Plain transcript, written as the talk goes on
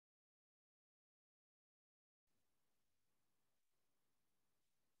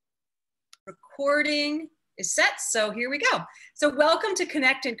recording is set, so here we go. So welcome to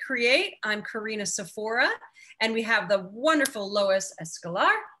Connect and Create. I'm Karina Sephora, and we have the wonderful Lois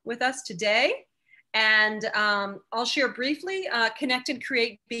Schklar with us today. And I'll share briefly, Connect and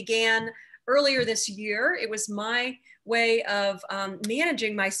Create began earlier this year. It was my way of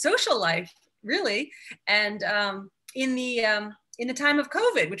managing my social life, really. And in the time of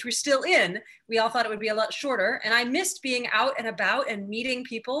COVID, which we're still in, we all thought it would be a lot shorter. And I missed being out and about and meeting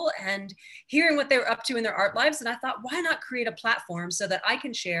people and hearing what they were up to in their art lives. And I thought, why not create a platform so that I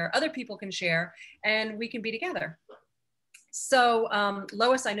can share, other people can share, and we can be together. So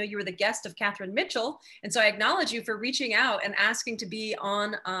Lois, I know you were the guest of Catherine Mitchell. And so I acknowledge you for reaching out and asking to be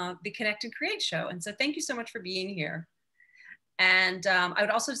on the Connect and Create show. And so thank you so much for being here. And I would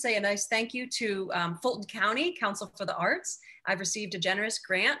also say a nice thank you to Fulton County Council for the Arts. I've received a generous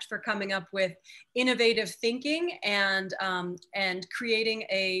grant for coming up with innovative thinking and creating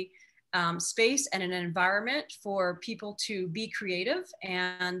a space and an environment for people to be creative.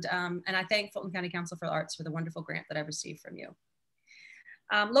 And I thank Fulton County Council for the Arts for the wonderful grant that I've received from you.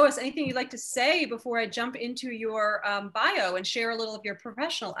 Lois, anything you'd like to say before I jump into your bio and share a little of your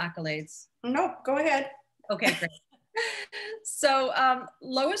professional accolades? No, go ahead. Okay, great. So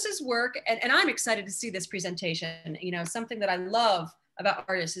Lois's work, and I'm excited to see this presentation. You know, something that I love about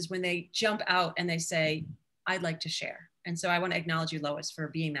artists is when they jump out and they say, I'd like to share. And so I want to acknowledge you, Lois, for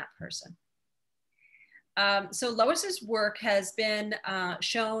being that person. So Lois's work has been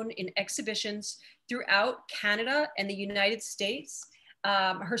shown in exhibitions throughout Canada and the United States.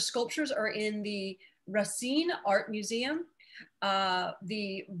 Her sculptures are in the Racine Art Museum,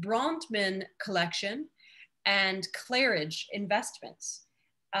 the Brontman Collection, and Claridge Investments,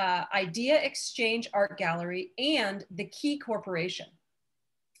 Idea Exchange Art Gallery, and the Key Corporation.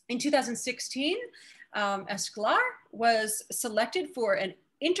 In 2016, Schklar was selected for an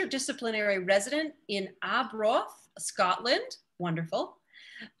interdisciplinary resident in Arbroath, Scotland, wonderful,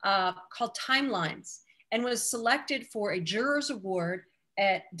 called Timelines, and was selected for a Jurors Award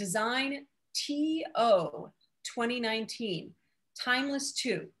at Design TO 2019, Timeless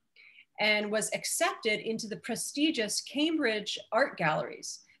 2, and was accepted into the prestigious Cambridge Art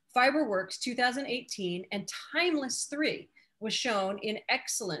Galleries. Fiberworks 2018 and Timeless 3 was shown in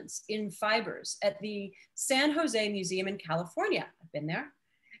Excellence in Fibers at the San Jose Museum in California. I've been there.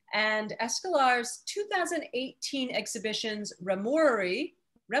 And Schklar's 2018 exhibitions, Rememory,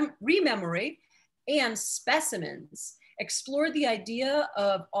 and Specimens explored the idea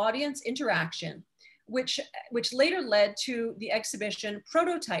of audience interaction, which later led to the exhibition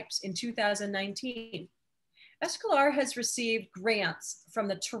Prototypes in 2019. Schklar has received grants from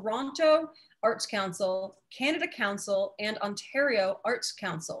the Toronto Arts Council, Canada Council, and Ontario Arts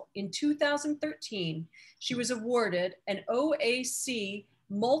Council. In 2013, she was awarded an OAC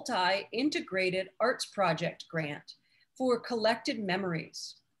Multi-Integrated Arts Project grant for Collected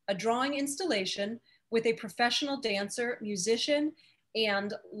Memories, a drawing installation with a professional dancer, musician,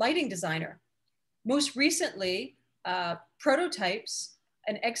 and lighting designer. Most recently, Prototypes,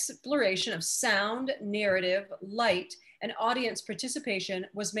 an exploration of sound, narrative, light, and audience participation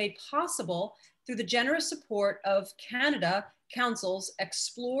was made possible through the generous support of Canada Council's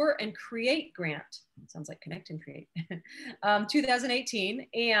Explore and Create grant. Sounds like Connect and Create, 2018,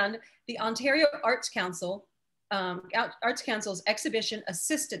 and the Ontario Arts Council, Arts Council's Exhibition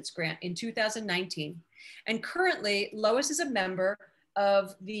Assistance Grant in 2019. And currently, Lois is a member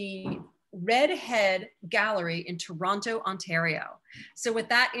of the Redhead Gallery in Toronto, Ontario. So with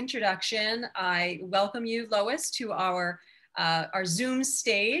that introduction, I welcome you, Lois, to our Zoom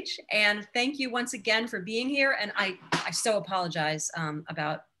stage. And thank you once again for being here. And I so apologize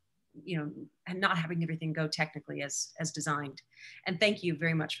about, not having everything go technically as designed. And thank you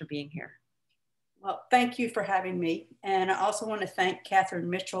very much for being here. Well, thank you for having me. And I also want to thank Catherine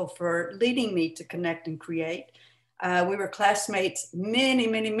Mitchell for leading me to Connect and Create. We were classmates many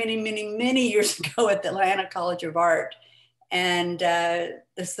years ago at the Atlanta College of Art. And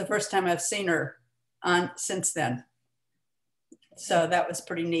this is the first time I've seen her since then. So that was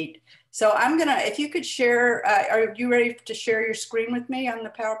pretty neat. So I'm gonna, if you could share, are you ready to share your screen with me on the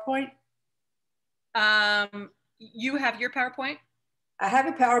PowerPoint? You have your PowerPoint? I have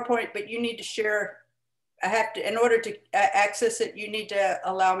a PowerPoint, but you need to share, in order to access it, you need to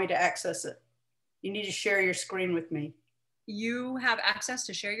allow me to access it. You need to share your screen with me. You have access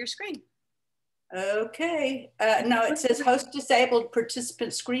to share your screen. Okay. No, it says host disabled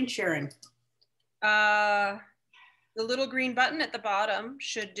participant screen sharing. The little green button at the bottom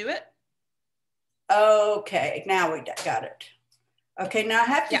should do it. Okay, now we got it. Okay, now I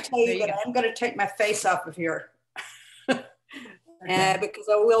have to tell you that I'm going to take my face off of here. Okay. because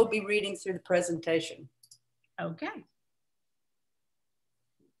I will be reading through the presentation. Okay.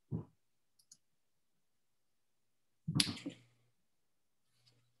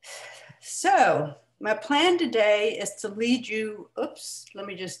 So my plan today is to lead you, oops, let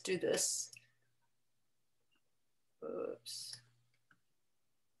me just do this. Oops.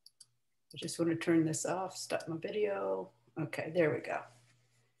 I just want to turn this off, stop my video. Okay, there we go.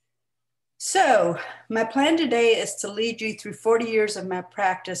 So my plan today is to lead you through 40 years of my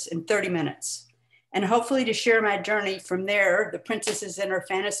practice in 30 minutes, and hopefully to share my journey from there, The Princess is in Her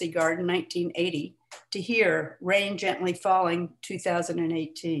Fantasy Garden, 1980, to here, Rain Gently Falling,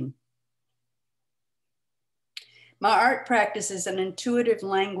 2018. My art practice is an intuitive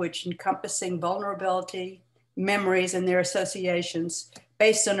language encompassing vulnerability, memories, and their associations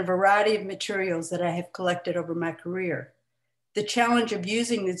based on a variety of materials that I have collected over my career. The challenge of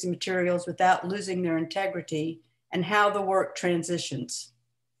using these materials without losing their integrity, and how the work transitions.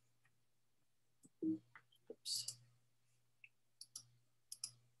 Oops.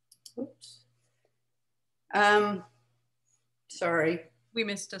 Oops. Sorry. We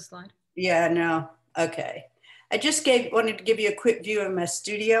missed a slide. Yeah, no, okay. I just wanted to give you a quick view of my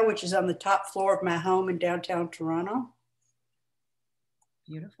studio, which is on the top floor of my home in downtown Toronto.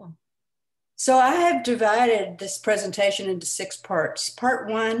 Beautiful. So I have divided this presentation into 6 parts. Part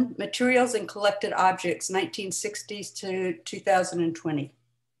 1, materials and collected objects, 1960s to 2020.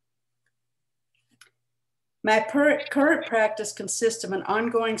 My current practice consists of an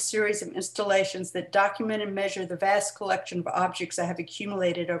ongoing series of installations that document and measure the vast collection of objects I have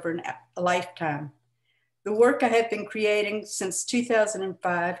accumulated over a lifetime. The work I have been creating since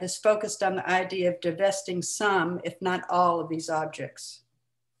 2005 has focused on the idea of divesting some, if not all, of these objects.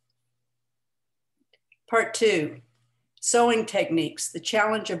 Part 2, sewing techniques, the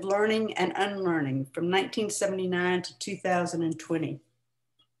challenge of learning and unlearning, from 1979 to 2020.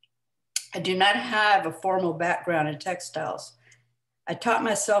 I do not have a formal background in textiles. I taught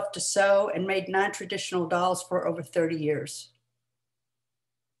myself to sew and made non-traditional dolls for over 30 years.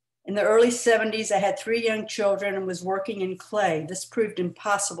 In the early 70s, I had 3 young children and was working in clay. This proved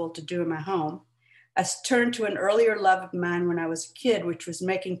impossible to do in my home. I turned to an earlier love of mine when I was a kid, which was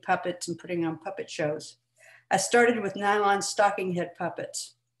making puppets and putting on puppet shows. I started with nylon stocking head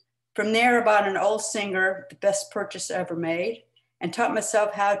puppets. From there, I bought an old Singer, the best purchase I ever made, and taught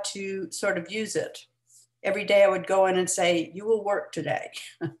myself how to sort of use it. Every day I would go in and say, "You will work today."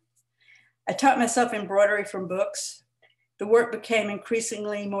 I taught myself embroidery from books. The work became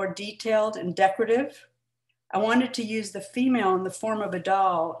increasingly more detailed and decorative. I wanted to use the female in the form of a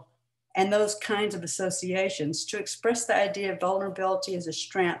doll and those kinds of associations to express the idea of vulnerability as a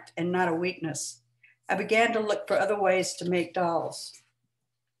strength and not a weakness. I began to look for other ways to make dolls.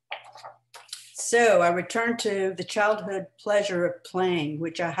 So I returned to the childhood pleasure of playing,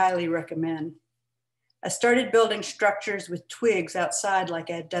 which I highly recommend. I started building structures with twigs outside like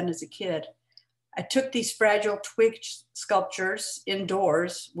I had done as a kid. I took these fragile twig sculptures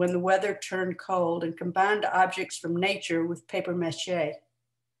indoors when the weather turned cold and combined objects from nature with paper mache.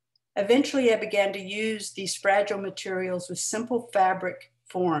 Eventually, I began to use these fragile materials with simple fabric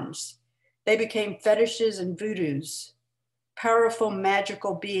forms. They became fetishes and voodoos, powerful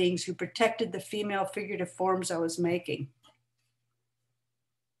magical beings who protected the female figurative forms I was making.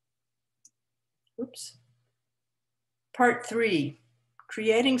 Oops. Part 3.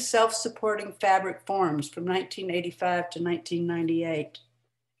 Creating self-supporting fabric forms, from 1985 to 1998.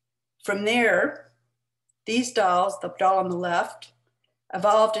 From there, these dolls, the doll on the left,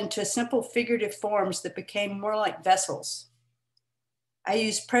 evolved into simple figurative forms that became more like vessels. I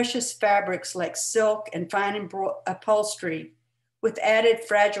used precious fabrics like silk and fine upholstery, with added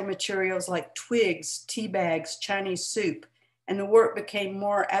fragile materials like twigs, tea bags, Chinese soup, and the work became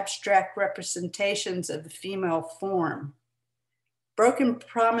more abstract representations of the female form. Broken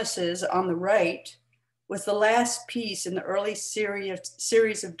Promises on the right was the last piece in the early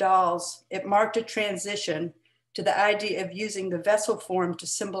series of dolls. It marked a transition to the idea of using the vessel form to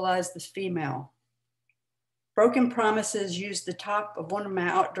symbolize the female. Broken Promises used the top of one of my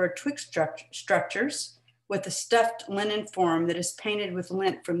outdoor twig structures with a stuffed linen form that is painted with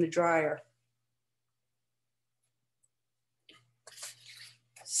lint from the dryer.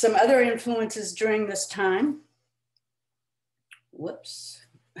 Some other influences during this time. Whoops.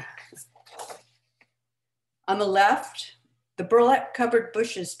 On the left, the burlap covered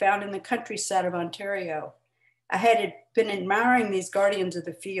bushes found in the countryside of Ontario. I had been admiring these guardians of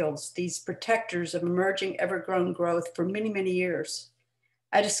the fields, these protectors of emerging evergrown growth for many, many years.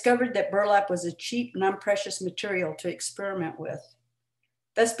 I discovered that burlap was a cheap, non-precious material to experiment with.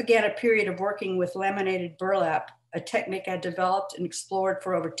 Thus began a period of working with laminated burlap, a technique I developed and explored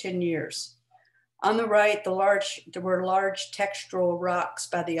for over 10 years. On the right, there were large textural rocks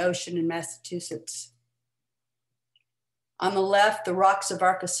by the ocean in Massachusetts. On the left, the rocks of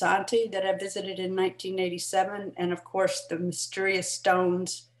Arcosanti that I visited in 1987, and of course, the mysterious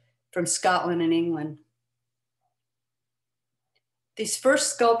stones from Scotland and England. These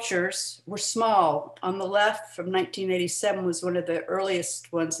first sculptures were small. On the left from 1987 was one of the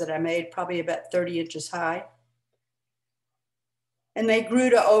earliest ones that I made, probably about 30 inches high. And they grew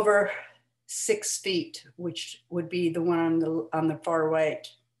to over 6 feet, which would be the one on the far right.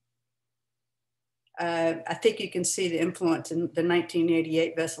 I think you can see the influence in the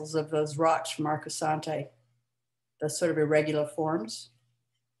 1988 vessels of those rocks from Arcosanti, those sort of irregular forms.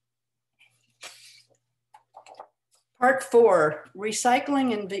 Part 4,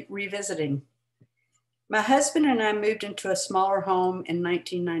 recycling and revisiting. My husband and I moved into a smaller home in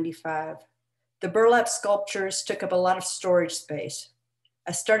 1995. The burlap sculptures took up a lot of storage space.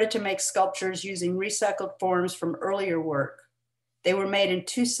 I started to make sculptures using recycled forms from earlier work. They were made in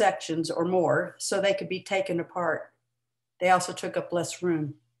 2 sections or more, so they could be taken apart. They also took up less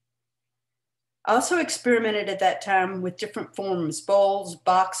room. I also experimented at that time with different forms, bowls,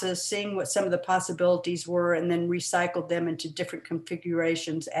 boxes, seeing what some of the possibilities were, and then recycled them into different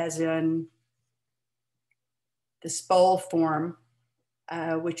configurations, as in this bowl form,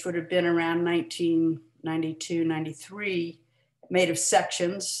 which would have been around 1992, 93, made of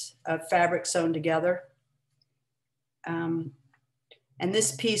sections of fabric sewn together. And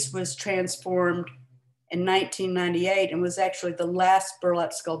this piece was transformed in 1998 and was actually the last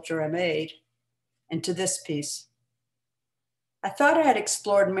burlap sculpture I made into this piece. I thought I had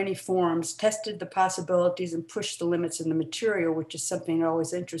explored many forms, tested the possibilities, and pushed the limits in the material, which is something that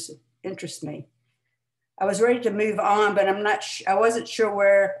always interests me. I was ready to move on, but I wasn't sure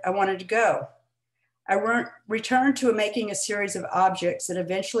where I wanted to go. I returned to making a series of objects that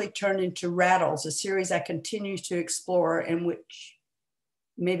eventually turned into rattles, a series I continue to explore, and which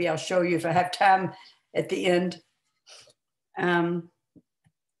maybe I'll show you if I have time at the end.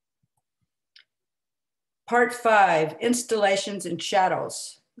 Part 5, Installations and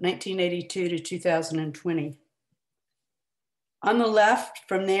Shadows, 1982 to 2020. On the left,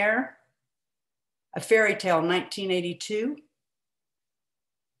 from there, A Fairy Tale, 1982.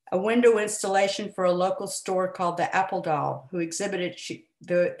 A window installation for a local store called the Apple Doll, who exhibited,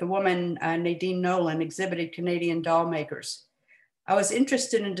 the woman, Nadine Nolan, exhibited Canadian doll makers. I was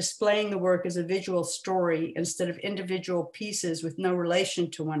interested in displaying the work as a visual story instead of individual pieces with no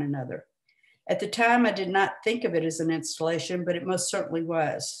relation to one another. At the time, I did not think of it as an installation, but it most certainly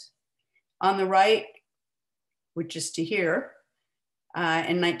was. On the right, which is to here,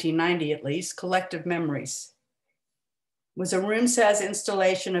 in 1990 at least, Collective Memories, was a room-size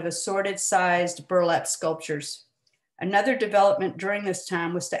installation of assorted sized burlap sculptures. Another development during this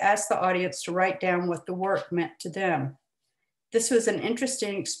time was to ask the audience to write down what the work meant to them. This was an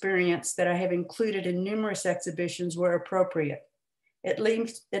interesting experience that I have included in numerous exhibitions where appropriate. It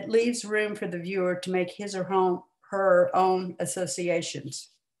leaves room for the viewer to make his or her own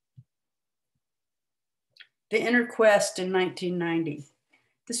associations. The Inner Quest in 1990.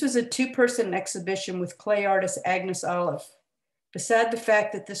 This was a 2-person exhibition with clay artist Agnes Olive. Beside the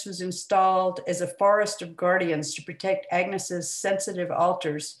fact that this was installed as a forest of guardians to protect Agnes's sensitive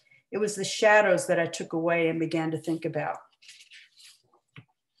altars, it was the shadows that I took away and began to think about.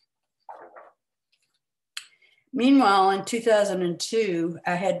 Meanwhile, in 2002,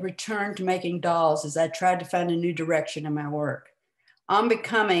 I had returned to making dolls as I tried to find a new direction in my work. On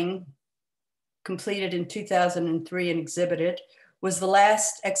Becoming, completed in 2003 and exhibited, was the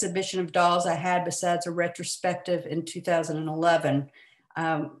last exhibition of dolls I had besides a retrospective in 2011.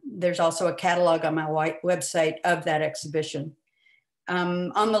 There's also a catalog on my website of that exhibition.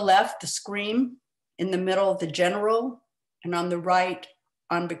 On the left, The Scream, in the middle, The General, and on the right,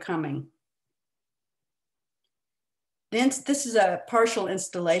 On Becoming. This is a partial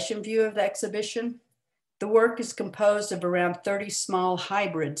installation view of the exhibition. The work is composed of around 30 small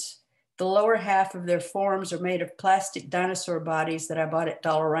hybrids. The lower half of their forms are made of plastic dinosaur bodies that I bought at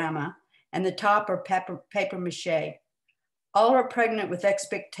Dollarama, and the top are paper mache. All are pregnant with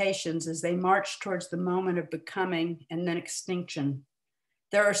expectations as they march towards the moment of becoming and then extinction.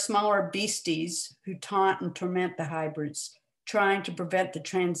 There are smaller beasties who taunt and torment the hybrids, trying to prevent the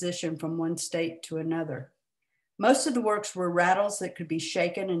transition from one state to another. Most of the works were rattles that could be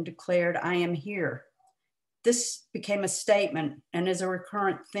shaken and declared, "I am here." This became a statement and is a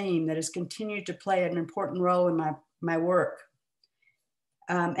recurrent theme that has continued to play an important role in my work,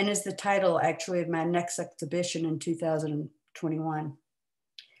 and is the title actually of my next exhibition in 2021.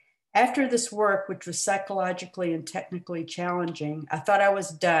 After this work, which was psychologically and technically challenging, I thought I was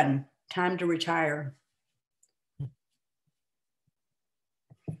done, time to retire.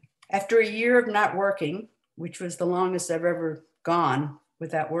 After a year of not working, which was the longest I've ever gone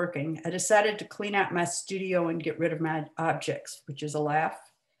without working, I decided to clean out my studio and get rid of my objects, which is a laugh.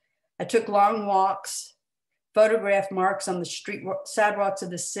 I took long walks, photographed marks on the sidewalks of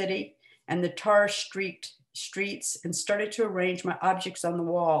the city and the tar-streaked streets, and started to arrange my objects on the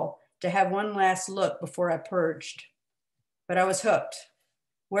wall to have one last look before I purged. But I was hooked.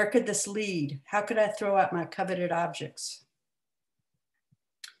 Where could this lead? How could I throw out my coveted objects?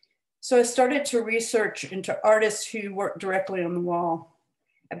 So I started to research into artists who worked directly on the wall.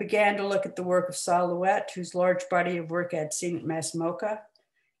 I began to look at the work of Lois, whose large body of work I'd seen at Mass MoCA.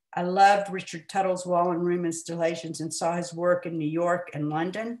 I loved Richard Tuttle's wall and room installations and saw his work in New York and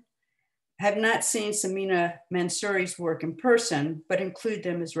London. I have not seen Samina Mansouri's work in person, but include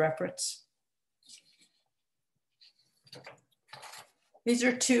them as reference. These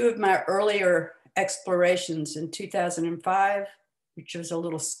are two of my earlier explorations. In 2005, which was a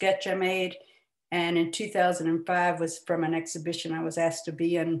little sketch I made, and in 2005 was from an exhibition I was asked to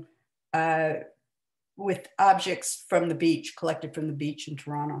be in with objects from the beach, collected from the beach in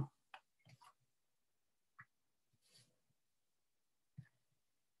Toronto.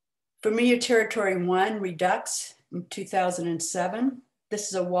 Familiar Territory 1, Redux, in 2007. This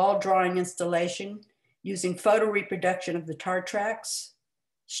is a wall drawing installation using photo reproduction of the tar tracks,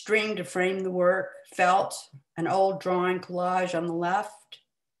 string to frame the work, felt, an old drawing collage on the left,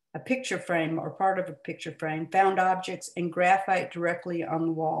 a picture frame or part of a picture frame, found objects, and graphite directly on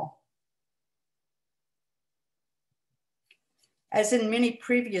the wall. As in many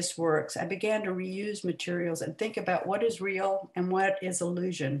previous works, I began to reuse materials and think about what is real and what is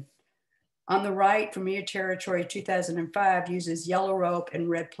illusion. On the right, Familiar Territory 2005 uses yellow rope and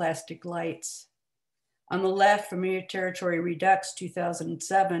red plastic lights. On the left, Familiar Territory Redux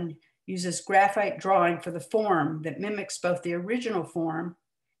 2007 uses graphite drawing for the form that mimics both the original form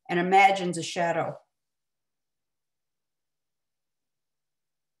and imagines a shadow.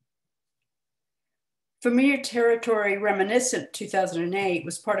 Familiar Territory Reminiscent 2008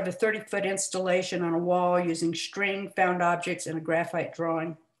 was part of a 30-foot installation on a wall using string, found objects, and a graphite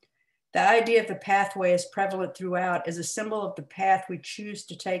drawing. The idea of the pathway is prevalent throughout as a symbol of the path we choose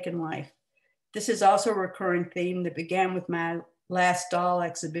to take in life. This is also a recurring theme that began with my last doll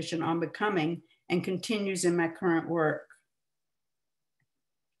exhibition on becoming and continues in my current work.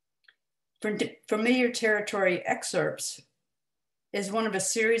 Familiar Territory Excerpts is one of a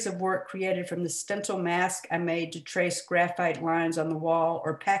series of work created from the stencil mask I made to trace graphite lines on the wall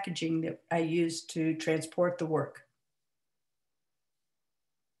or packaging that I used to transport the work.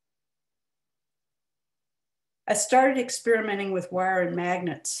 I started experimenting with wire and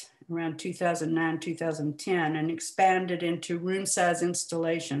magnets around 2009, 2010, and expanded into room size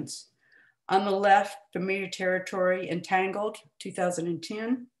installations. On the left, Familiar Territory Entangled,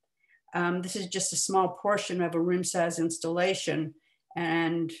 2010. This is just a small portion of a room size installation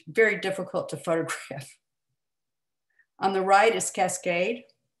and very difficult to photograph. On the right is Cascade,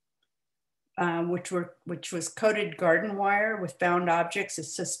 which was coated garden wire with found objects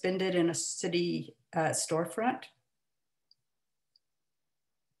suspended in a city storefront.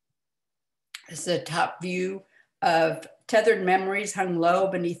 This is a top view of Tethered Memories Hung Low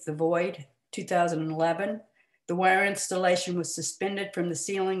Beneath the Void, 2011. The wire installation was suspended from the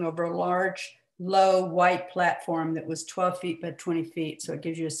ceiling over a large, low white platform that was 12 feet by 20 feet. So it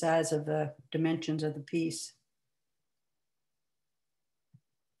gives you a size of the dimensions of the piece.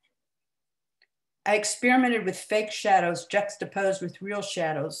 I experimented with fake shadows juxtaposed with real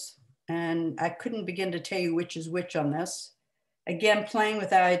shadows, and I couldn't begin to tell you which is which on this. Again, playing with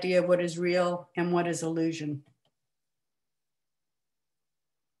the idea of what is real and what is illusion.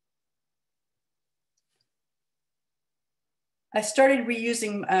 I started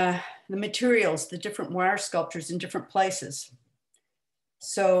reusing the materials, the different wire sculptures in different places.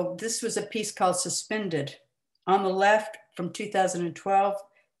 So this was a piece called Suspended. On the left from 2012,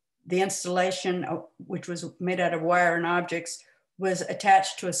 the installation, which was made out of wire and objects, was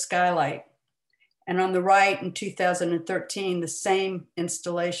attached to a skylight. And on the right in 2013, the same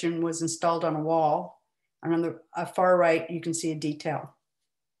installation was installed on a wall. And on the far right, you can see a detail.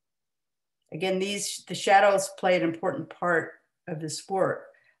 Again, the shadows play an important part of this work,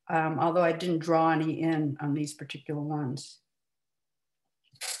 although I didn't draw any in on these particular ones.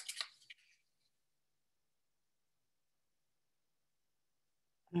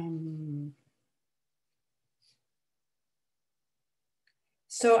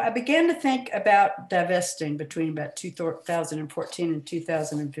 So I began to think about divesting between about 2014 and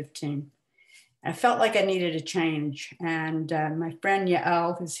 2015. I felt like I needed a change. And my friend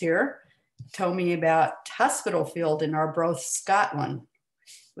Yael, who's here, told me about hospital field in Arbroath, Scotland.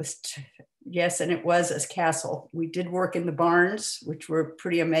 Yes, and it was a castle. We did work in the barns, which were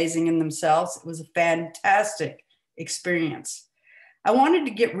pretty amazing in themselves. It was a fantastic experience. I wanted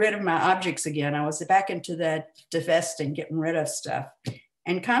to get rid of my objects again. I was back into that divesting, getting rid of stuff,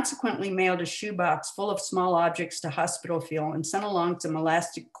 and consequently mailed a shoebox full of small objects to hospital field and sent along some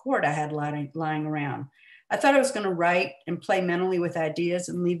elastic cord I had lying around. I thought I was going to write and play mentally with ideas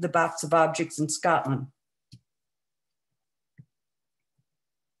and leave the box of objects in Scotland.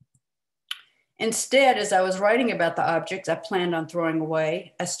 Instead, as I was writing about the objects I planned on throwing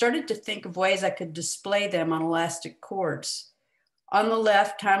away, I started to think of ways I could display them on elastic cords. On the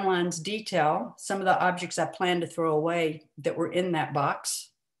left, timelines detail some of the objects I planned to throw away that were in that box.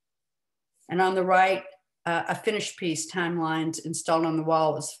 And on the right, a finished piece, timelines installed on the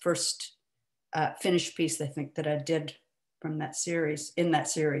wall, was the first finished piece I think that I did from that series, in that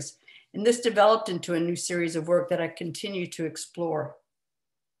series. And this developed into a new series of work that I continue to explore.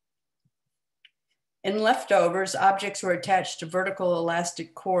 In leftovers, objects were attached to vertical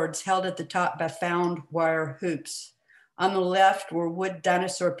elastic cords held at the top by found wire hoops. On the left were wood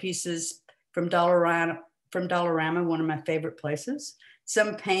dinosaur pieces from Dollarama, one of my favorite places,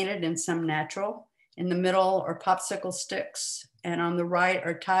 some painted and some natural. In the middle are popsicle sticks, and on the right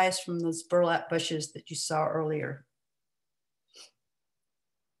are ties from those burlap bushes that you saw earlier.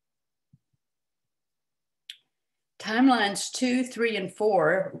 Timelines 2, 3, and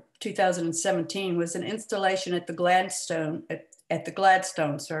 4, 2017, was an installation at the Gladstone,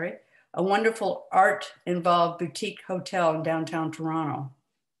 a wonderful art-involved boutique hotel in downtown Toronto.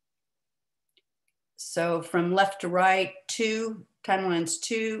 So from left to right, timelines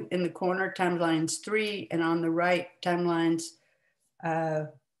 2 in the corner, timelines 3, and on the right, timelines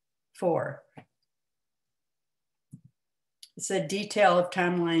 4. It's a detail of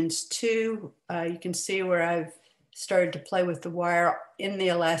timelines 2. You can see where I've started to play with the wire in the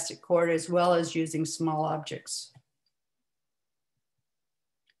elastic cord as well as using small objects.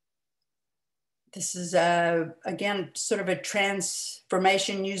 This is, again, sort of a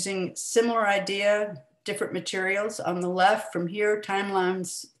transformation using similar idea, different materials. On the left, from here,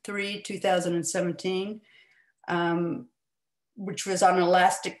 timelines 3, 2017, which was on an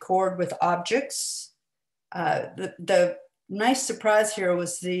elastic cord with objects. The nice surprise here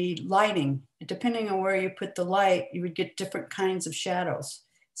was the lighting. Depending on where you put the light, you would get different kinds of shadows.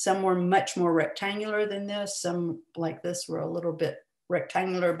 Some were much more rectangular than this. Some, like this, were a little bit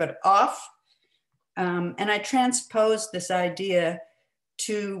rectangular but off. And I transposed this idea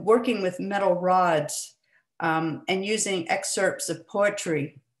to working with metal rods and using excerpts of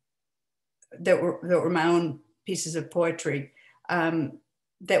poetry that were my own pieces of poetry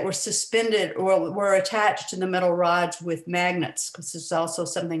that were suspended or were attached to the metal rods with magnets, because this is also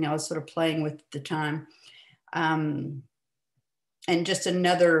something I was sort of playing with at the time. And just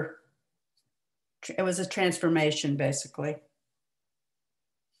another, it was a transformation basically.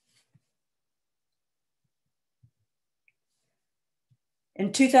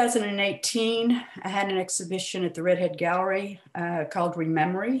 In 2018, I had an exhibition at the Redhead Gallery called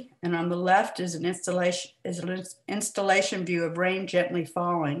Rememory, and on the left is an installation view of rain gently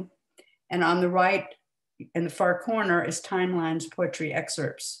falling, and on the right, in the far corner, is timelines poetry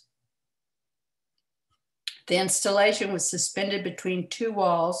excerpts. The installation was suspended between 2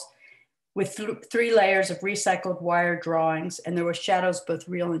 walls with 3 layers of recycled wire drawings, and there were shadows both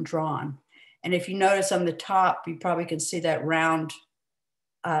real and drawn. And if you notice on the top, you probably can see that round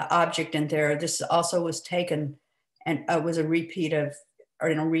object in there. This also was taken and was a repeat of, or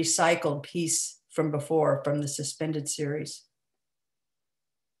in a recycled piece from before, from the suspended series.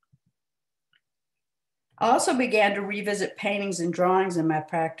 I also began to revisit paintings and drawings in my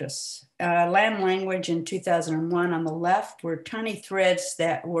practice. Lamb language in 2001 on the left were tiny threads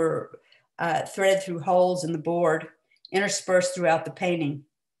that were threaded through holes in the board, interspersed throughout the painting.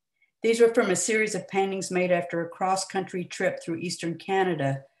 These were from a series of paintings made after a cross-country trip through Eastern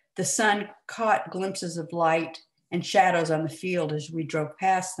Canada. The sun caught glimpses of light and shadows on the field as we drove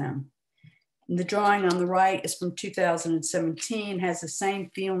past them. And the drawing on the right is from 2017, has the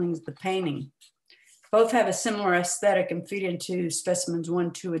same feelings as the painting. Both have a similar aesthetic and feed into specimens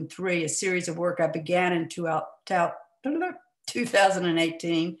 1, 2, and 3, a series of work I began in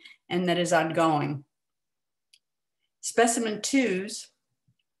 2018 and that is ongoing.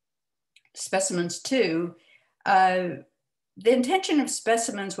 Specimens 2 The intention of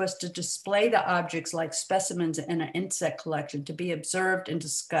specimens was to display the objects like specimens in an insect collection to be observed and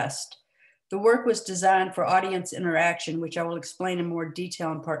discussed. The work was designed for audience interaction, which I will explain in more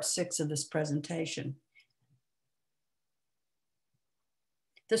detail in part 6 of this presentation.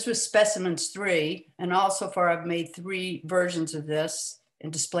 This was specimens 3, and so far I've made 3 versions of this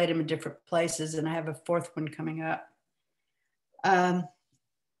and displayed them in different places, and I have a 4th one coming up.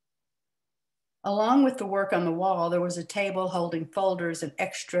 Along with the work on the wall, there was a table holding folders and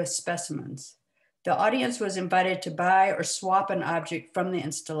extra specimens. The audience was invited to buy or swap an object from the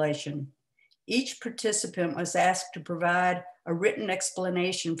installation. Each participant was asked to provide a written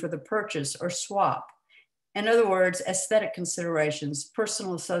explanation for the purchase or swap. In other words, aesthetic considerations,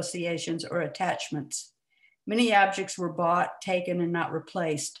 personal associations, or attachments. Many objects were bought, taken, and not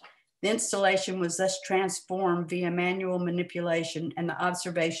replaced. The installation was thus transformed via manual manipulation and the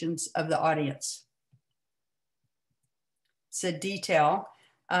observations of the audience. It's a detail.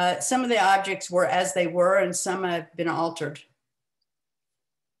 Some of the objects were as they were, and some have been altered.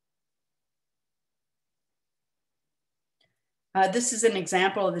 This is an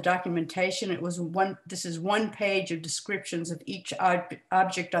example of the documentation. This is one page of descriptions of each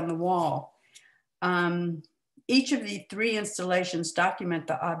object on the wall. Each of the 3 installations document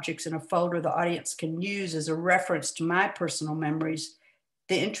the objects in a folder the audience can use as a reference to my personal memories,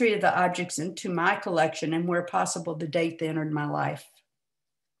 the entry of the objects into my collection, and where possible, the date they entered my life.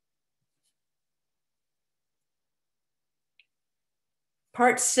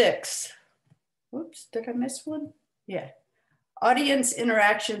 Part 6. Whoops, did I miss one? Yeah. Audience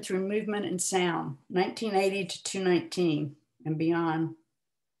interaction through movement and sound, 1980 to 2019 and beyond.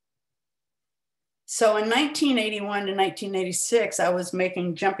 So in 1981 to 1986, I was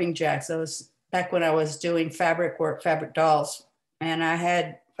making jumping jacks. That was back when I was doing fabric work, fabric dolls. And I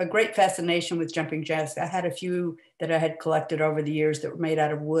had a great fascination with jumping jacks. I had a few that I had collected over the years that were made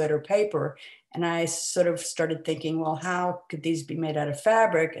out of wood or paper. And I sort of started thinking, well, how could these be made out of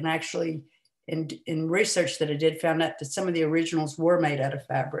fabric? And actually, in research that I did, found out that some of the originals were made out of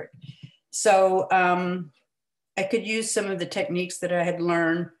fabric. So I could use some of the techniques that I had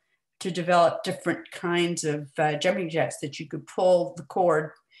learned to develop different kinds of jumping jacks that you could pull the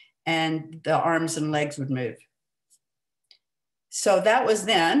cord and the arms and legs would move. So that was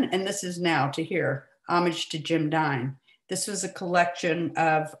then, and this is now to here, homage to Jim Dine. This was a collection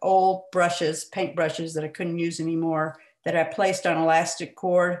of old brushes, paint brushes that I couldn't use anymore, that I placed on elastic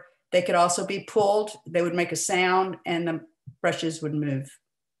cord. They could also be pulled. They would make a sound and the brushes would move.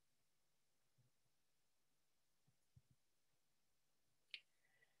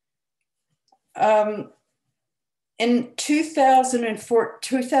 In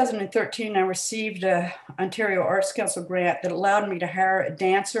 2013, I received an Ontario Arts Council grant that allowed me to hire a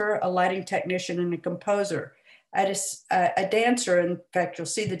dancer, a lighting technician, and a composer. A dancer, in fact, you'll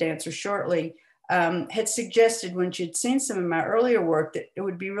see the dancer shortly, had suggested when she'd seen some of my earlier work that it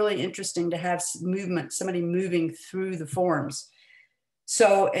would be really interesting to have movement, somebody moving through the forms.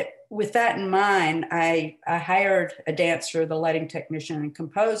 So with that in mind, I hired a dancer, the lighting technician, and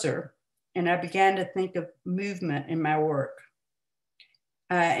composer, and I began to think of movement in my work.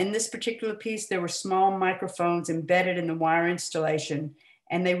 In this particular piece, there were small microphones embedded in the wire installation,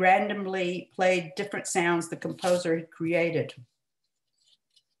 and they randomly played different sounds the composer had created.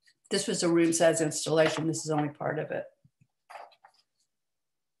 This was a room size installation. This is only part of it.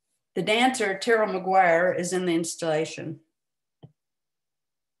 The dancer, Terrell McGuire, is in the installation.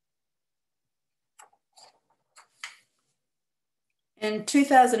 In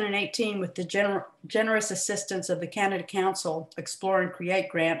 2018, with the generous assistance of the Canada Council Explore and Create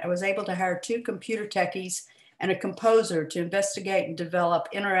grant, I was able to hire 2 computer techies and a composer to investigate and develop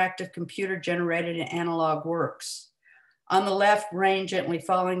interactive computer-generated and analog works. On the left, Rain Gently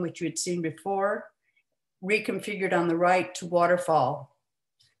Falling, which you had seen before, reconfigured on the right to Waterfall.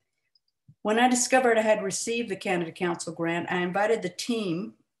 When I discovered I had received the Canada Council grant, I invited the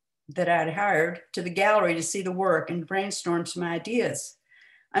team that I had hired to the gallery to see the work and brainstorm some ideas.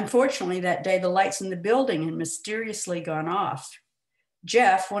 Unfortunately, that day, the lights in the building had mysteriously gone off.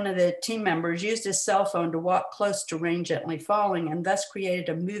 Jeff, one of the team members, used his cell phone to walk close to Rain Gently Falling and thus created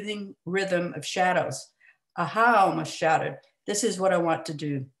a moving rhythm of shadows. Aha, I almost shouted. This is what I want to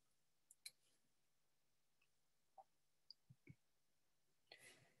do.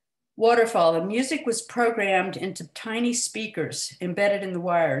 Waterfall, the music was programmed into tiny speakers embedded in the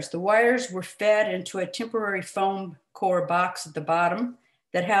wires. The wires were fed into a temporary foam core box at the bottom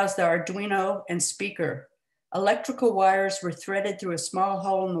that housed the Arduino and speaker. Electrical wires were threaded through a small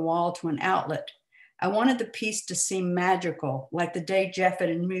hole in the wall to an outlet. I wanted the piece to seem magical, like the day Jeff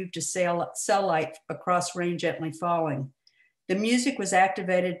had moved to cell light across Rain Gently Falling. The music was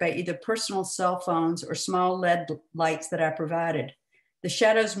activated by either personal cell phones or small LED lights that I provided. The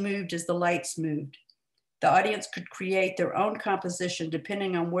shadows moved as the lights moved. The audience could create their own composition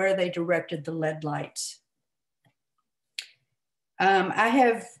depending on where they directed the LED lights. I'm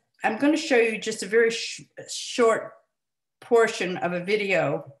going to show you just a very short portion of a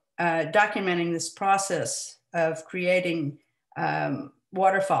video documenting this process of creating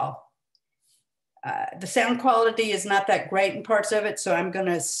waterfall. The sound quality is not that great in parts of it, so I'm going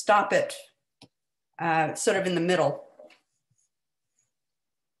to stop it sort of in the middle.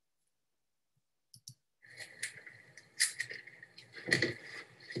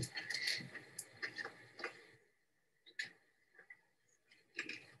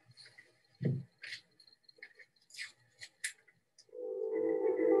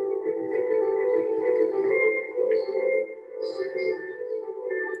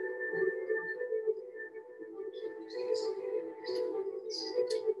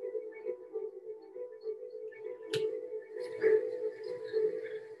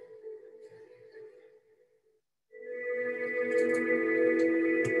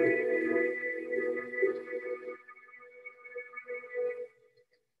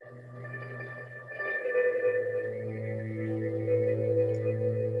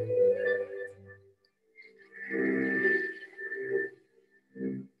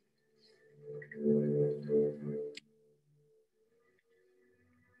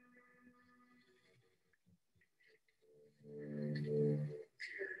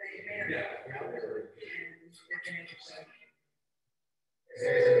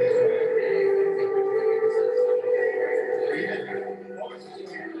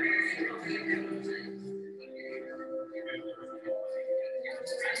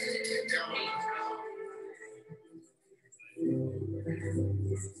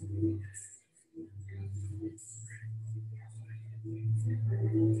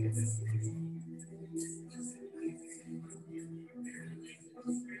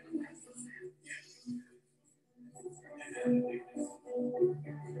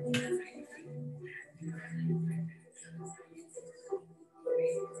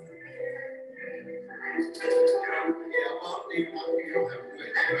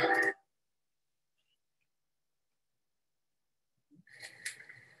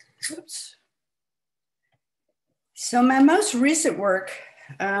 Oops. So my most recent work,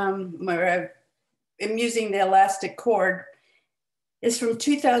 where I'm using the elastic cord, is from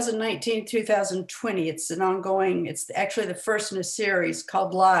 2019, 2020. It's an ongoing, it's actually the first in a series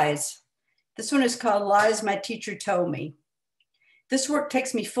called Lies. This one is called Lies My Teacher Told Me. This work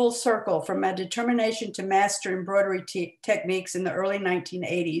takes me full circle from my determination to master embroidery techniques in the early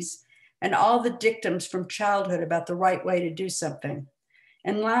 1980s and all the dictums from childhood about the right way to do something.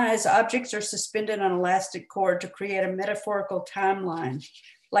 In Lies, objects are suspended on elastic cord to create a metaphorical timeline.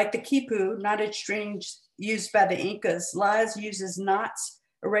 Like the quipu, knotted strings used by the Incas, Lies uses knots,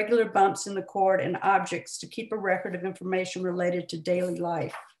 irregular bumps in the cord, and objects to keep a record of information related to daily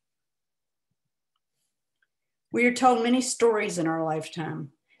life. We are told many stories in our lifetime.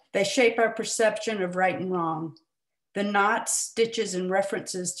 They shape our perception of right and wrong. The knots, stitches, and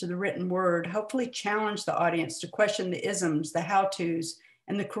references to the written word hopefully challenge the audience to question the isms, the how-tos,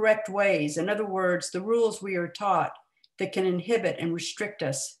 and the correct ways. In other words, the rules we are taught that can inhibit and restrict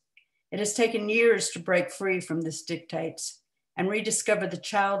us. It has taken years to break free from this dictates and rediscover the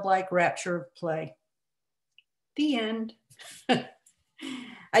childlike rapture of play. The end.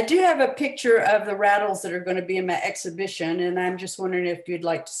 I do have a picture of the rattles that are going to be in my exhibition, and I'm just wondering if you'd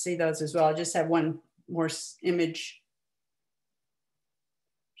like to see those as well. I just have one more image.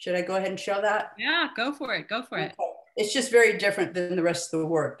 Should I go ahead and show that? Yeah, go for it. Go for it. It's just very different than the rest of the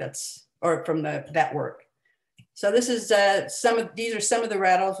work from that work. So this is these are some of the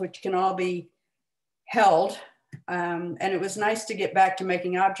rattles which can all be held. And it was nice to get back to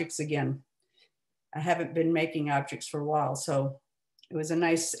making objects again. I haven't been making objects for a while, so it was a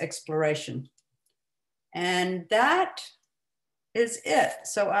nice exploration. And that is it.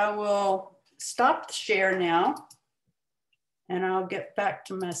 So I will stop the share now and I'll get back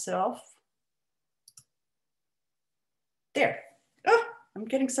to myself. There. Oh, I'm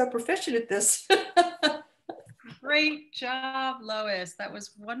getting so proficient at this. Great job, Lois. That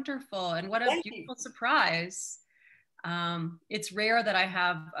was wonderful. And what a beautiful surprise. It's rare that I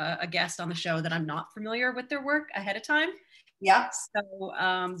have a guest on the show that I'm not familiar with their work ahead of time. Yeah.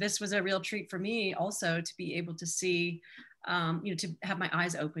 So this was a real treat for me also to be able to see, to have my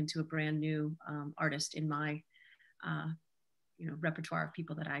eyes open to a brand new artist in my, repertoire of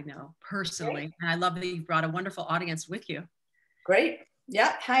people that I know personally. Great. And I love that you brought a wonderful audience with you. Great.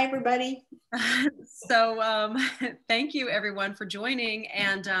 Yeah. Hi, everybody. So thank you everyone for joining.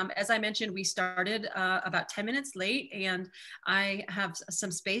 And as I mentioned, we started about 10 minutes late, and I have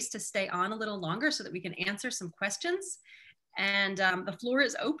some space to stay on a little longer so that we can answer some questions. And the floor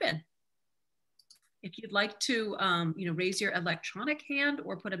is open. If you'd like to raise your electronic hand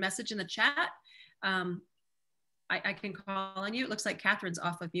or put a message in the chat, I can call on you. It looks like Catherine's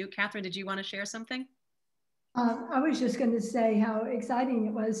off of mute. Catherine, did you want to share something? I was just going to say how exciting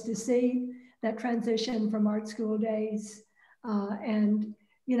it was to see that transition from art school days. And,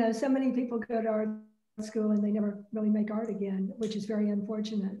 so many people go to art school and they never really make art again, which is very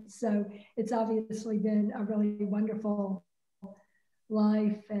unfortunate. So it's obviously been a really wonderful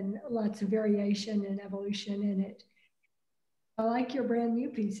life and lots of variation and evolution in it. I like your brand new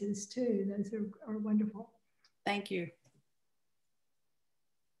pieces too. Those are wonderful. Thank you.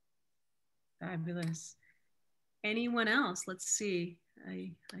 Fabulous. Anyone else? Let's see.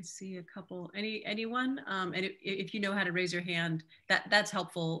 I see a couple. Anyone? And if you know how to raise your hand, that's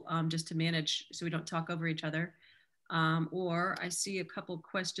helpful just to manage so we don't talk over each other. Or I see a couple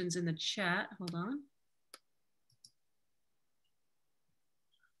questions in the chat. Hold on.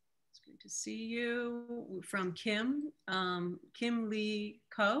 It's great to see you from Kim, Kim Lee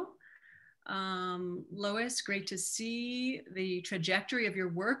Ko. Lois, great to see the trajectory of your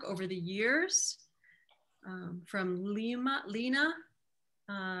work over the years. From Lena,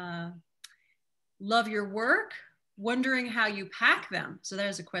 love your work, wondering how you pack them. So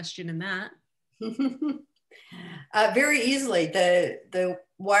there's a question in that. Very easily. The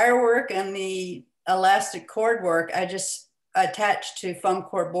wire work and the elastic cord work, I just attached to foam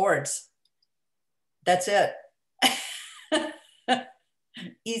core boards. That's it.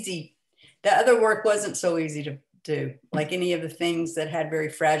 Easy. The other work wasn't so easy to do, like any of the things that had very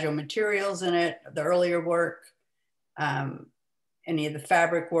fragile materials in it, the earlier work, any of the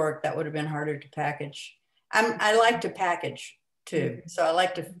fabric work, that would have been harder to package. I like to package too. So I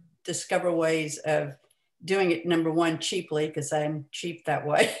like to discover ways of doing it, number one, cheaply, because I'm cheap that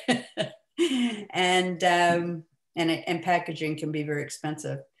way. and packaging can be very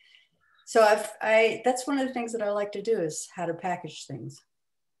expensive. So that's one of the things that I like to do, is how to package things.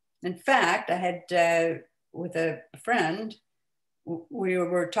 In fact, I had, with a friend, we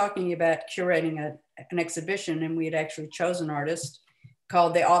were talking about curating an exhibition, and we had actually chosen an artist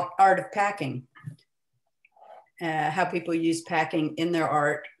called The Art of Packing, how people use packing in their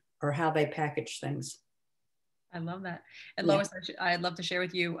art or how they package things. I love that. And Lois, I'd love to share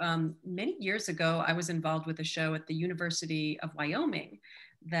with you, many years ago, I was involved with a show at the University of Wyoming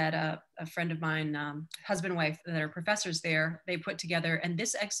that a friend of mine, husband and wife that are professors there, they put together. And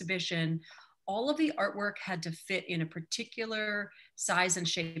this exhibition, all of the artwork had to fit in a particular size and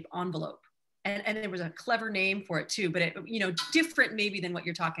shape envelope. And there was a clever name for it too, but it, different maybe than what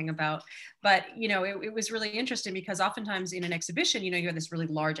you're talking about. But, it was really interesting because oftentimes in an exhibition, you have this really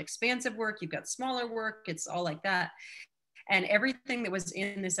large, expansive work, you've got smaller work, it's all like that. And everything that was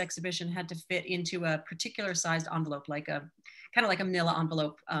in this exhibition had to fit into a particular sized envelope, kind of like a manila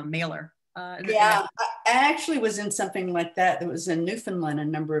envelope mailer. Yeah, I actually was in something like that. That was in Newfoundland a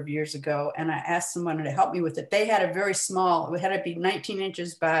number of years ago. And I asked someone to help me with it. They had a very small, it had to be 19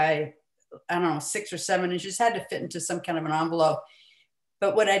 inches by, I don't know, 6 or 7 inches, had to fit into some kind of an envelope.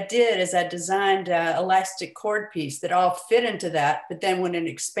 But what I did is I designed an elastic cord piece that all fit into that. But then when it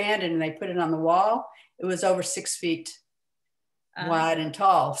expanded and they put it on the wall, it was over 6 feet wide and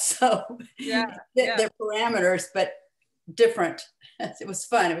tall. So they're parameters, but different. It was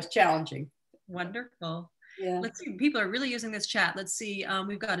fun. It was challenging. Wonderful. Yeah. Let's see. People are really using this chat. Let's see.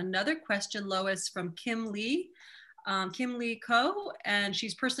 We've got another question, Lois, from Kim Lee. Kim Lee Ko, and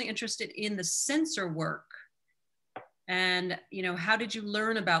she's personally interested in the sensor work. And, how did you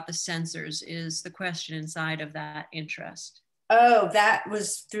learn about the sensors is the question inside of that interest. Oh, that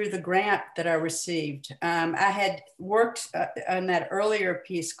was through the grant that I received. I had worked on that earlier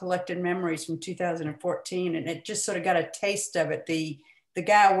piece, Collected Memories, from 2014, and it just sort of got a taste of it. The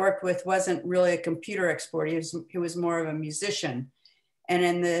guy I worked with wasn't really a computer expert. He was more of a musician. And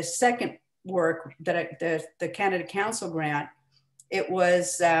in the second work, the Canada Council grant, it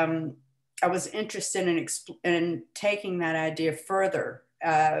was, I was interested in taking that idea further.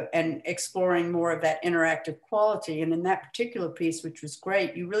 And exploring more of that interactive quality. And in that particular piece, which was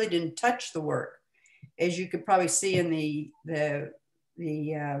great, you really didn't touch the work. As you could probably see in the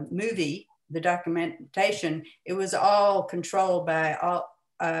movie, the documentation, it was all controlled by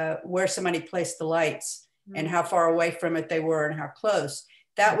where somebody placed the lights and how far away from it they were and how close.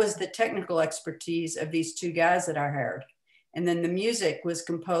 That was the technical expertise of these two guys that I hired. And then the music was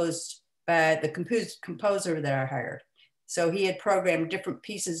composed by the composer that I hired. So he had programmed different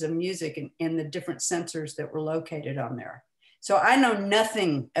pieces of music in the different sensors that were located on there. So I know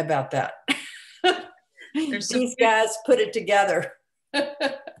nothing about that. These guys put it together.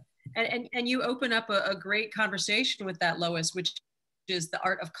 And you open up a great conversation with that, Lois, which is the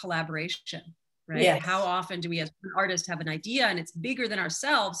art of collaboration, right? Yes. How often do we as an artist have an idea and it's bigger than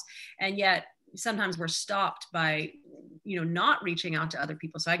ourselves, and yet sometimes we're stopped by, not reaching out to other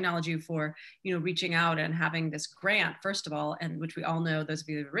people. So I acknowledge you for, reaching out and having this grant, first of all, and which we all know, those of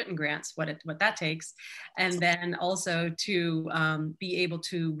you who have written grants, what that takes. And then also to be able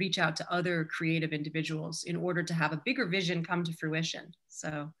to reach out to other creative individuals in order to have a bigger vision come to fruition.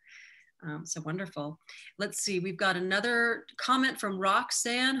 So wonderful. Let's see, we've got another comment from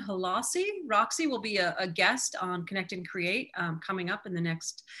Roxanne Halasi. Roxy will be a guest on Connect and Create coming up in the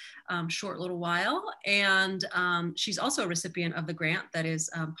next short little while. And she's also a recipient of the grant that is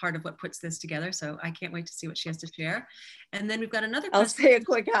part of what puts this together. So I can't wait to see what she has to share. And then we've got another question. I'll say a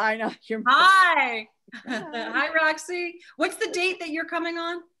quick hi. No, Hi. Hi, Roxy. What's the date that you're coming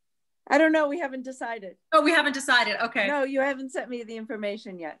on? I don't know. We haven't decided. Oh, we haven't decided. Okay. No, you haven't sent me the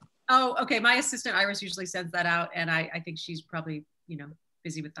information yet. Oh, okay. My assistant Iris usually sends that out, and I think she's probably,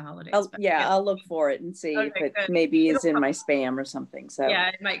 busy with the holidays. I'll look for it and see if it good. Maybe is in my spam or something. So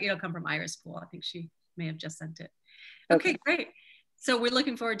yeah, it'll come from Iris Pool. I think she may have just sent it. Okay, great. So we're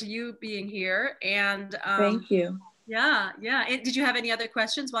looking forward to you being here. And thank you. Yeah. Did you have any other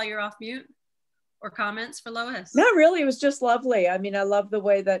questions while you're off mute, or comments for Lois? Not really. It was just lovely. I mean, I love the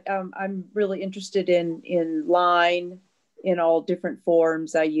way that I'm really interested in line in all different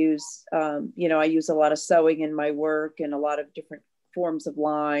forms. I use, I use a lot of sewing in my work and a lot of different forms of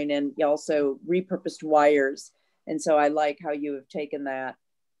line, and also repurposed wires. And so I like how you have taken that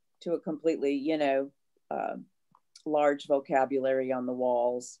to a completely, large vocabulary on the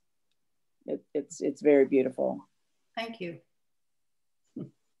walls. It's very beautiful. Thank you.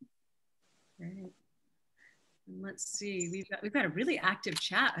 Great. Let's see, we've got a really active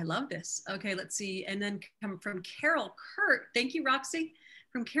chat. I love this. Okay, let's see. And then come from Carol Kurt. Thank you, Roxy.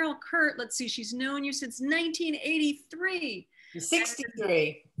 From Carol Kurt, let's see. She's known you since 1983.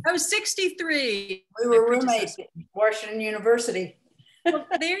 63. I was 63. We were roommates at Washington University. Well,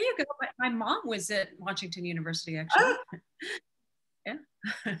 there you go. My mom was at Washington University, actually. Oh. Yeah.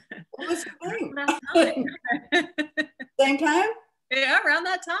 What was her name? Same time? Yeah, around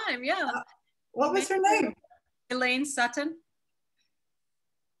that time. Yeah. What was her name? Elaine Sutton.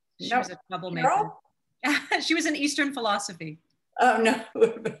 She was a troublemaker. Girl? She was in Eastern philosophy. Oh no.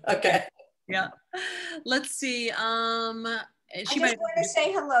 Okay. Yeah. Let's see. I just want to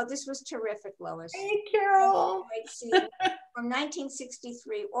say hello. This was terrific, Lois. Hey, Carol. Great seeing from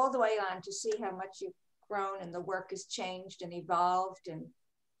 1963 all the way on to see how much you've grown and the work has changed and evolved, and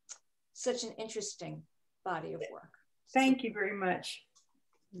such an interesting body of work. Thank you very much.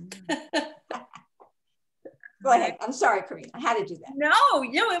 Go ahead. I'm sorry, Karina. I had to do that. No,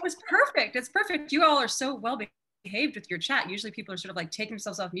 it was perfect. It's perfect. You all are so well behaved with your chat. Usually people are sort of like taking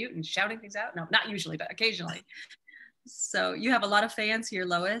themselves off mute and shouting things out. No, not usually, but occasionally. So you have a lot of fans here,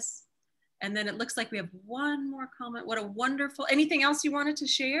 Lois. And then it looks like we have one more comment. What a wonderful, anything else you wanted to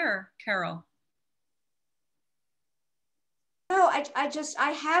share, Carol? No,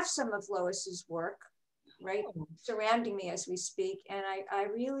 I have some of Lois's work, right, surrounding me as we speak. And I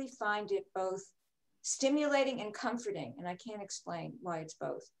really find it both stimulating and comforting. And I can't explain why it's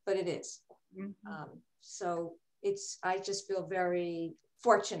both, but it is. Mm-hmm. So I just feel very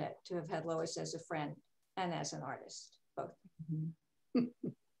fortunate to have had Lois as a friend and as an artist, both. Mm-hmm.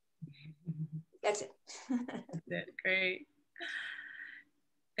 That's it. That's it. Great.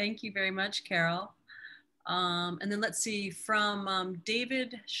 Thank you very much, Carol. And then let's see, from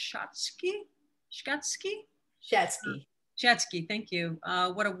David Shatsky, thank you.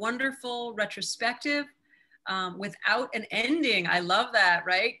 What a wonderful retrospective without an ending. I love that,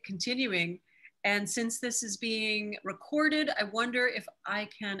 right? Continuing. And since this is being recorded, I wonder if I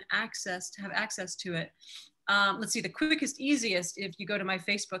can have access to it. Let's see, the quickest, easiest, if you go to my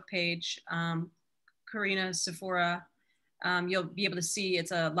Facebook page, Karina Sephora, you'll be able to see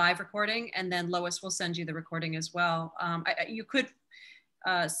it's a live recording, and then Lois will send you the recording as well. You could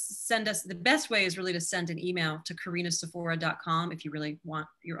send us, the best way is really to send an email to karinasephora.com if you really want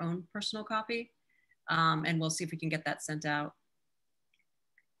your own personal copy. And we'll see if we can get that sent out.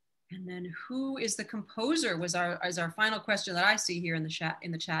 And then who is the composer is our final question that I see here in the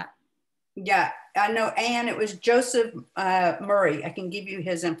chat. Yeah, I know, Anne, it was Joseph Murray. I can give you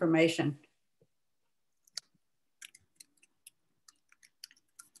his information.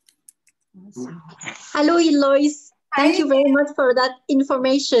 Hello, Lois. Thank you very much for that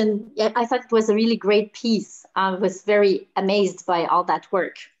information. Yeah, I thought it was a really great piece. I was very amazed by all that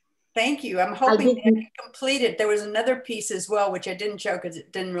work. Thank you. I'm hoping that I can complete it. There was another piece as well, which I didn't show because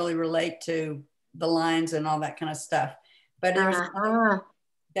it didn't really relate to the lines and all that kind of stuff. But there's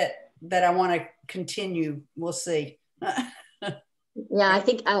that I want to continue. We'll see. Yeah, I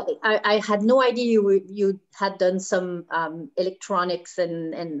think I had no idea you had done some electronics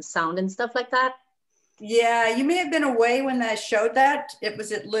and sound and stuff like that. Yeah, you may have been away when I showed that. It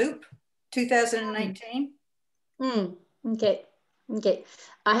was at Loop 2019. Okay.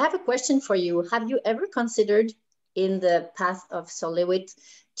 I have a question for you. Have you ever considered in the path of Solewit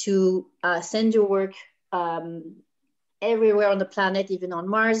to send your work everywhere on the planet, even on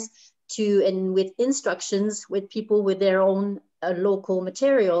Mars, and with instructions with people with their own local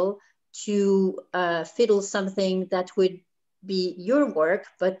material to fiddle something that would be your work,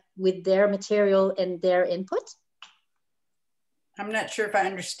 but with their material and their input? I'm not sure if I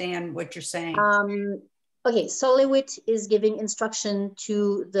understand what you're saying. Okay, Solewit is giving instruction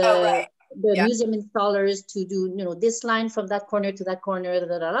to the museum installers to do, this line from that corner to that corner,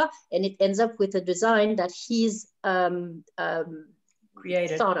 and it ends up with a design that he's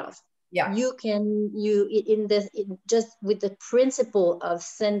created, thought of. Yeah, just with the principle of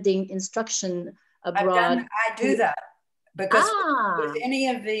sending instruction abroad. I do that because with any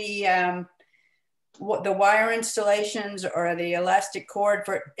of the wire installations or the elastic cord,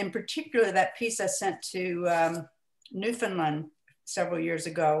 in particular that piece I sent to Newfoundland several years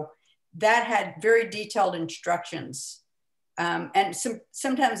ago, that had very detailed instructions, and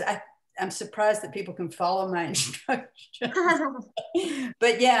sometimes I'm surprised that people can follow my instructions.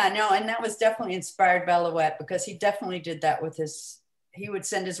 But yeah, no, and that was definitely inspired by Lois, because he definitely did that with he would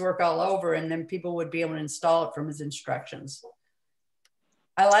send his work all over and then people would be able to install it from his instructions.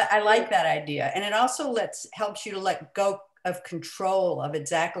 I like that idea. And it also helps you to let go of control of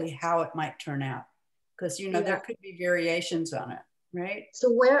exactly how it might turn out. Because, there could be variations on it, right? So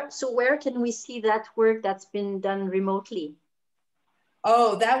where can we see that work that's been done remotely?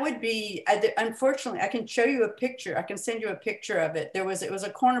 Oh, that would be, unfortunately, I can show you a picture. I can send you a picture of it. It was a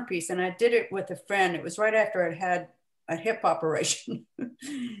corner piece and I did it with a friend. It was right after I'd had a hip operation.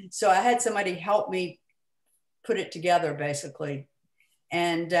 So I had somebody help me put it together basically.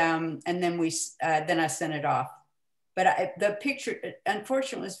 And then then I sent it off. But the picture,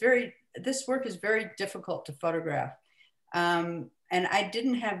 unfortunately, this work is very difficult to photograph. And I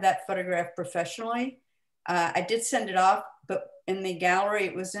didn't have that photographed professionally. I did send it off, but in the gallery,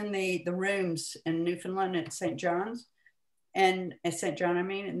 it was in the rooms in Newfoundland at St. John's, and at St. John,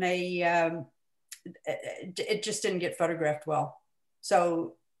 and they, it just didn't get photographed well.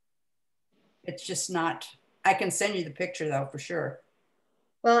 So it's just not, I can send you the picture though, for sure.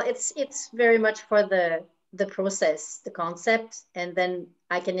 Well, it's very much for the process, the concept. And then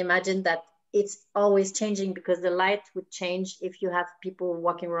I can imagine that it's always changing because the light would change if you have people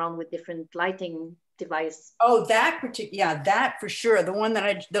walking around with different lighting device. Oh, that for sure.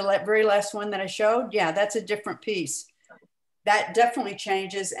 The very last one that I showed, yeah, that's a different piece. That definitely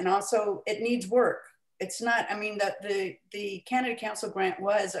changes. And also it needs work. It's not, the Canada Council grant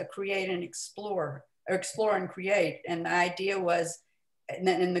was a create and explore, or explore and create. And the idea was,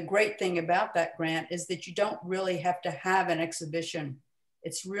 and the great thing about that grant is that you don't really have to have an exhibition.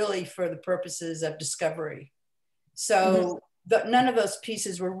 It's really for the purposes of discovery. So none of those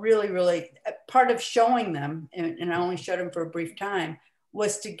pieces were really part of showing them, and I only showed them for a brief time,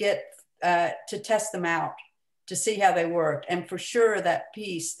 was to get to test them out, to see how they worked. And for sure that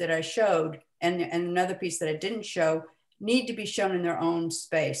piece that I showed and another piece that I didn't show need to be shown in their own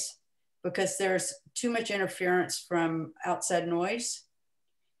space, because there's too much interference from outside noise.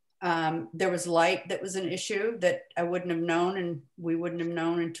 There was light that was an issue that I wouldn't have known, and we wouldn't have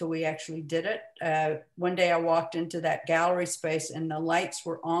known until we actually did it. One day I walked into that gallery space and the lights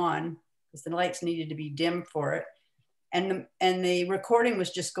were on, because the lights needed to be dim for it. And the recording was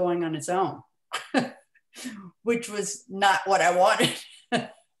just going on its own, which was not what I wanted.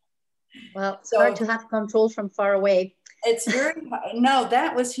 Well, it's hard to have control from far away. It's very, no,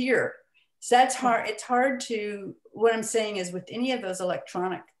 that was here. So that's hard. It's hard to, what I'm saying is with any of those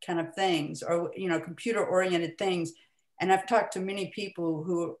electronic kind of things, or, computer oriented things, and I've talked to many people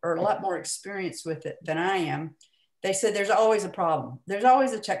who are a lot more experienced with it than I am, they said there's always a problem. There's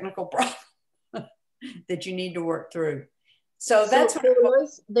always a technical problem that you need to work through. So that's what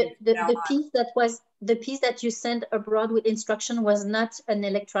Lois, the piece that you sent abroad with instruction was not an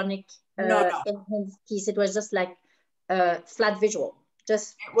electronic enhanced piece. It was just like a flat visual.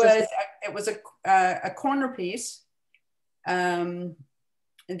 It was a corner piece.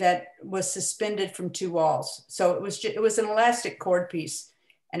 that was suspended from two walls. So it was an elastic cord piece,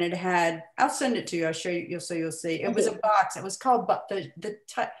 and it had, I'll send it to you. I'll show you. You'll see. It was a box. It was called, the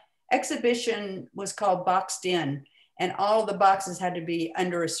exhibition was called Boxed In, and all the boxes had to be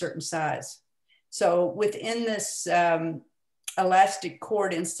under a certain size. So within this elastic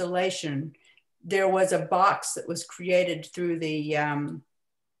cord installation, there was a box that was created through the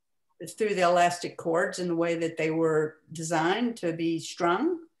elastic cords in the way that they were designed to be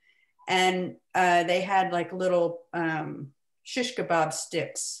strung. And they had like little shish kebab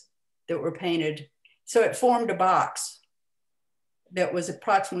sticks that were painted. So it formed a box that was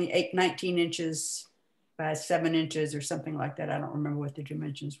approximately 19 inches by 7 inches or something like that. I don't remember what the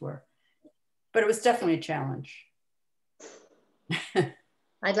dimensions were, but it was definitely a challenge.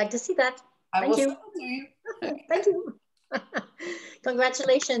 I'd like to see that. Thank you. Thank you.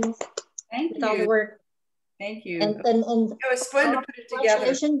 Congratulations. Thank you. All the work. Thank you. And it was fun to put it together.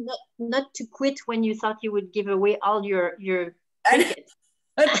 Congratulations, not to quit when you thought you would give away all your tickets.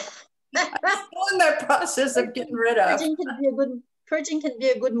 I'm still in that process of getting rid of. Purging can be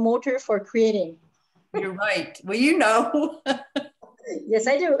a good motor for creating. You're right. Well, you know. Yes,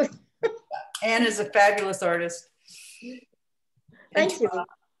 I do. Anne is a fabulous artist. Thank you.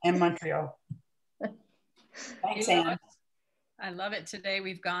 And Montreal. Thanks, Anne. I love it. Today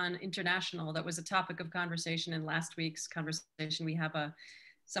we've gone international. That was a topic of conversation in last week's conversation. We have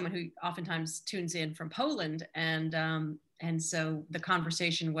someone who oftentimes tunes in from Poland, and so the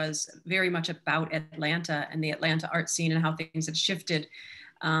conversation was very much about Atlanta and the Atlanta art scene and how things had shifted,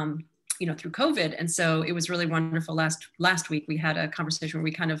 through COVID. And so it was really wonderful. Last week we had a conversation where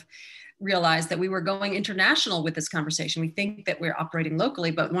we kind of realized that we were going international with this conversation. We think that we're operating locally,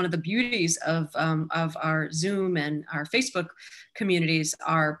 but one of the beauties of our Zoom and our Facebook communities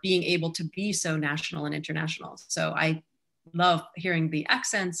are being able to be so national and international. So I love hearing the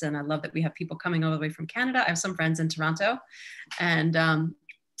accents, and I love that we have people coming all the way from Canada. I have some friends in Toronto, and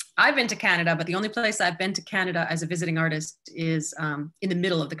I've been to Canada, but the only place I've been to Canada as a visiting artist is in the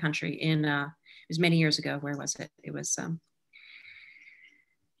middle of the country. It was many years ago. Where was it? It was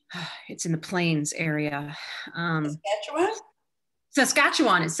it's in the Plains area. Saskatchewan?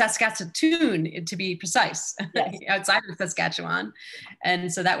 Saskatchewan. It's Saskatoon, to be precise, yes. Outside of Saskatchewan.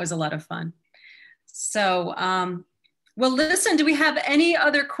 And so that was a lot of fun. So, well, listen, do we have any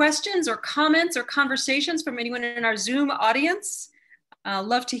other questions or comments or conversations from anyone in our Zoom audience?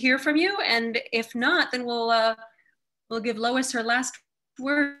 Love to hear from you. And if not, then we'll give Lois her last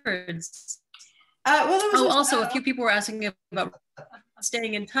words. Also, a few people were asking about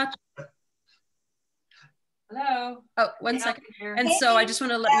staying in touch. Hello. Oh, one second. And so I just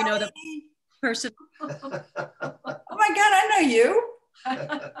want to let you know the person. Oh my God, I know you. Is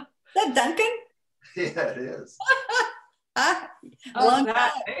that Duncan? Yeah, it is. Long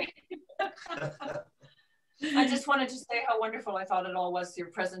time. I just wanted to say how wonderful I thought it all was, your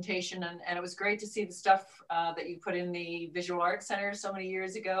presentation, and it was great to see the stuff that you put in the Visual Arts Center so many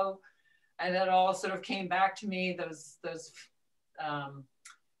years ago, and it all sort of came back to me, those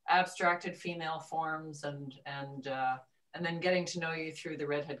abstracted female forms, and then getting to know you through the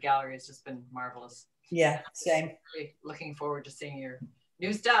Redhead Gallery has just been marvelous. Yeah, same. Really looking forward to seeing your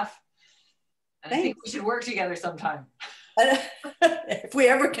new stuff. And Thanks. I think we should work together sometime. If we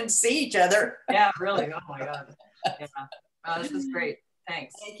ever can see each other. Yeah, really. Oh my God. Yeah. Oh, this is great.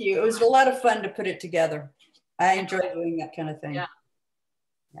 Thanks. Thank you. It was a lot of fun to put it together. I enjoy doing that kind of thing. Yeah.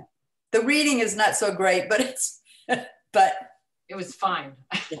 Yeah. The reading is not so great, but it was fine.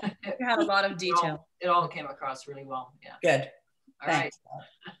 It had a lot of detail. It all came across really well. Yeah. Good. All Thanks.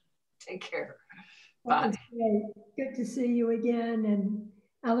 right. Take care. Well, Bye. good to see you again, and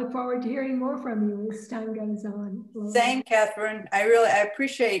I look forward to hearing more from you as time goes on. Same, Catherine. I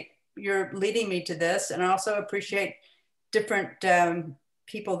appreciate your leading me to this, and I also appreciate different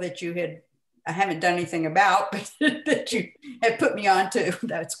people that I haven't done anything about, but that you have put me on to.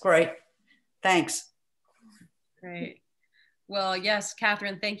 That's great. Thanks. Great. Well, yes,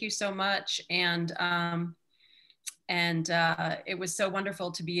 Catherine, thank you so much. And it was so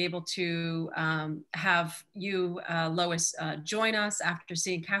wonderful to be able to have you, Lois, join us after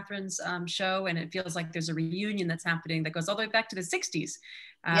seeing Catherine's show. And it feels like there's a reunion that's happening that goes all the way back to the 60s.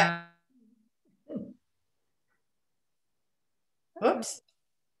 Yeah. Whoops.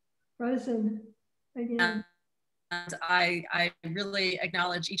 Frozen again. And I really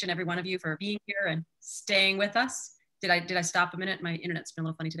acknowledge each and every one of you for being here and staying with us. Did I stop a minute? My internet's been a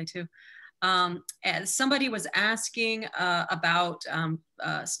little funny today too. And somebody was asking about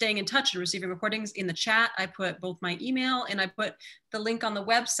staying in touch and receiving recordings in the chat. I put both my email and I put the link on the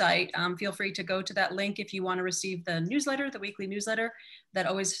website. Feel free to go to that link if you want to receive the newsletter, the weekly newsletter that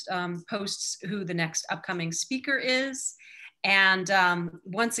always posts who the next upcoming speaker is. And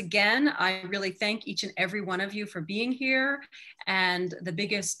once again, I really thank each and every one of you for being here. And the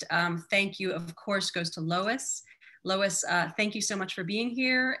biggest thank you, of course, goes to Lois. Lois, thank you so much for being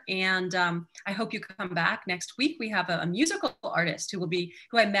here. And I hope you come back next week. We have a musical artist who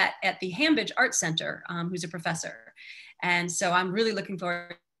I met at the Hambidge Art Center, who's a professor. And so I'm really looking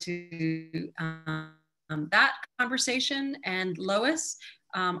forward to that conversation. And Lois,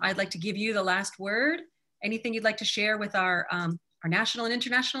 I'd like to give you the last word. Anything you'd like to share with our national and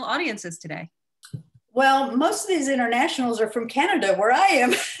international audiences today? Well, most of these internationals are from Canada, where I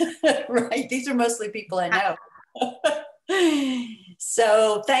am, right? These are mostly people I know.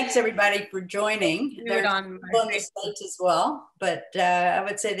 So thanks everybody for joining. There's on the States as well, but I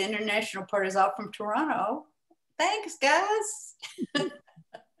would say the international part is all from Toronto. Thanks, guys.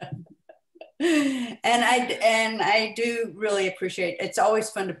 And I do really appreciate it. It's always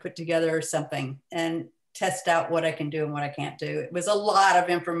fun to put together something and test out what I can do and what I can't do. It was a lot of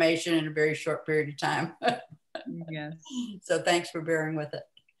information in a very short period of time. Yes. So thanks for bearing with it.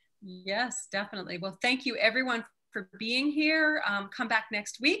 Yes, definitely. Well, thank you everyone for being here. Come back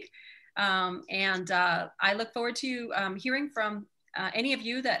next week. I look forward to hearing from any of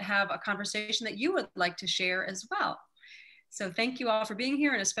you that have a conversation that you would like to share as well. So thank you all for being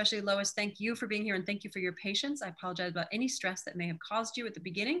here, and especially Lois, thank you for being here and thank you for your patience. I apologize about any stress that may have caused you at the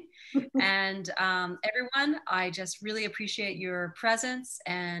beginning. And everyone, I just really appreciate your presence,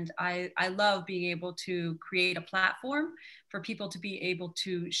 and I love being able to create a platform for people to be able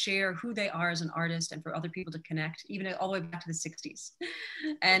to share who they are as an artist and for other people to connect, even all the way back to the 60s.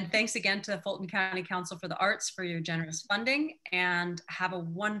 And thanks again to the Fulton County Council for the Arts for your generous funding, and have a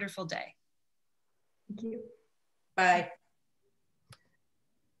wonderful day. Thank you. Bye.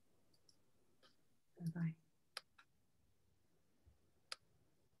 Bye.